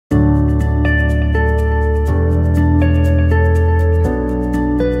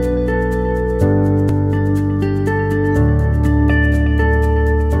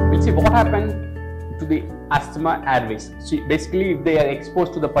asthma airways. So basically, if they are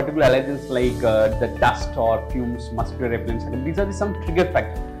exposed to the particular allergens like the dust or fumes, mosquito repellents, these are some trigger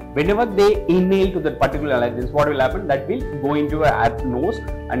factors. Whenever they inhale to the particular allergens, what will happen? That will go into our nose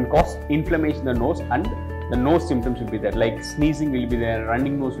and cause inflammation in the nose, and the nose symptoms will be there, like sneezing will be there,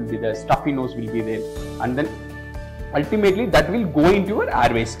 running nose will be there, stuffy nose will be there, and then ultimately that will go into your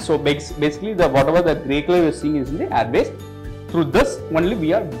airways. So basically, the whatever the gray color you are seeing is in the airways. Through this only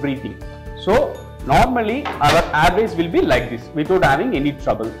we are breathing. So normally our airways will be like this without having any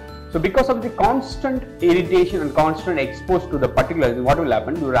trouble. So because of the constant irritation and constant exposure to the particular, what will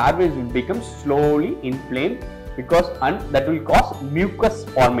happen? Your airways will become slowly inflamed, and that will cause mucus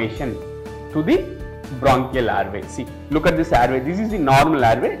formation to the bronchial airway. See, look at this airway. This is the normal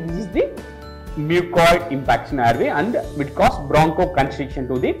airway. This is the mucoid impaction airway, and it cause bronchoconstriction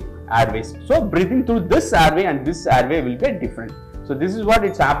to the airways. So breathing through this airway and this airway will be different. So this is what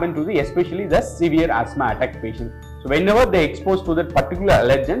it's happened to especially the severe asthma attack patient. So whenever they expose to that particular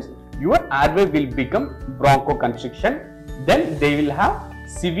allergens, your airway will become bronchoconstriction. Then they will have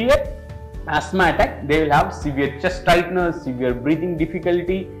severe asthma attack. They will have severe chest tightness, severe breathing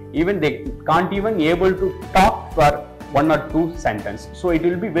difficulty. Even they can't even able to talk for 1 or 2 sentences. So it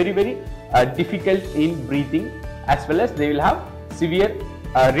will be very difficult in breathing, as well as they will have severe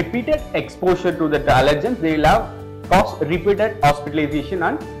repeated exposure to the allergens. They will have cause repeated hospitalization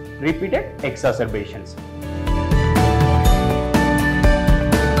and repeated exacerbations.